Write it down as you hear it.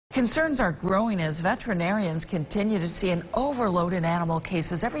Concerns are growing as veterinarians continue to see an overload in animal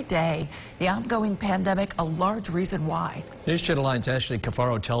cases every day. The ongoing pandemic, a large reason why. News Channel 9's Ashley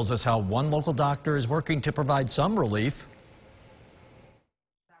Cafaro tells us how one local doctor is working to provide some relief.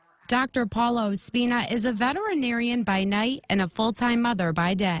 Dr. Paula Ospina is a veterinarian by night and a full-time mother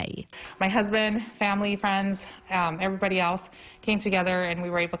by day. My husband, family, friends, everybody else came together and we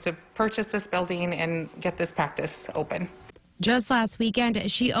were able to purchase this building and get this practice open. Just last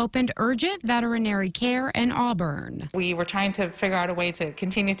weekend, she opened Urgent Veterinary Care in Auburn. We were trying to figure out a way to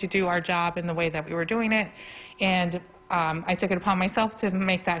continue to do our job in the way that we were doing it, and I took it upon myself to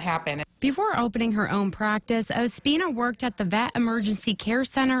make that happen. Before opening her own practice, Ospina worked at the Vet Emergency Care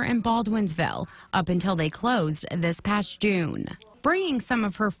Center in Baldwinsville up until they closed this past June. Bringing some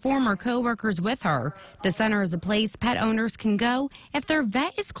of her former co-workers with her, the center is a place pet owners can go if their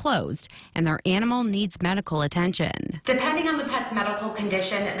vet is closed and their animal needs medical attention. Depending on the pet's medical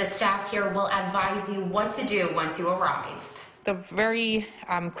condition, the staff here will advise you what to do once you arrive. The very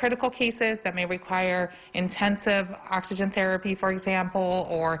critical cases that may require intensive oxygen therapy, for example,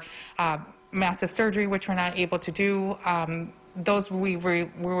 or massive surgery, which we're not able to do, those we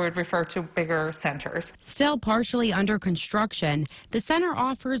would refer to bigger centers. Still partially under construction, the center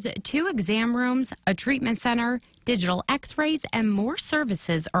offers 2 exam rooms, a treatment center, digital x-rays, and more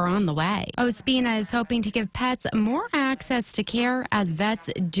services are on the way. Ospina is hoping to give pets more access to care as vets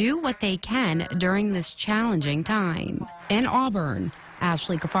do what they can during this challenging time. In Auburn,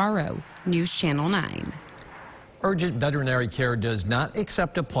 Ashley Cafaro, News Channel 9. Urgent Veterinary Care does not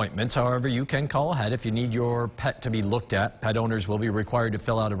accept appointments. However, you can call ahead if you need your pet to be looked at. Pet owners will be required to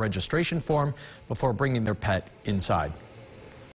fill out a registration form before bringing their pet inside.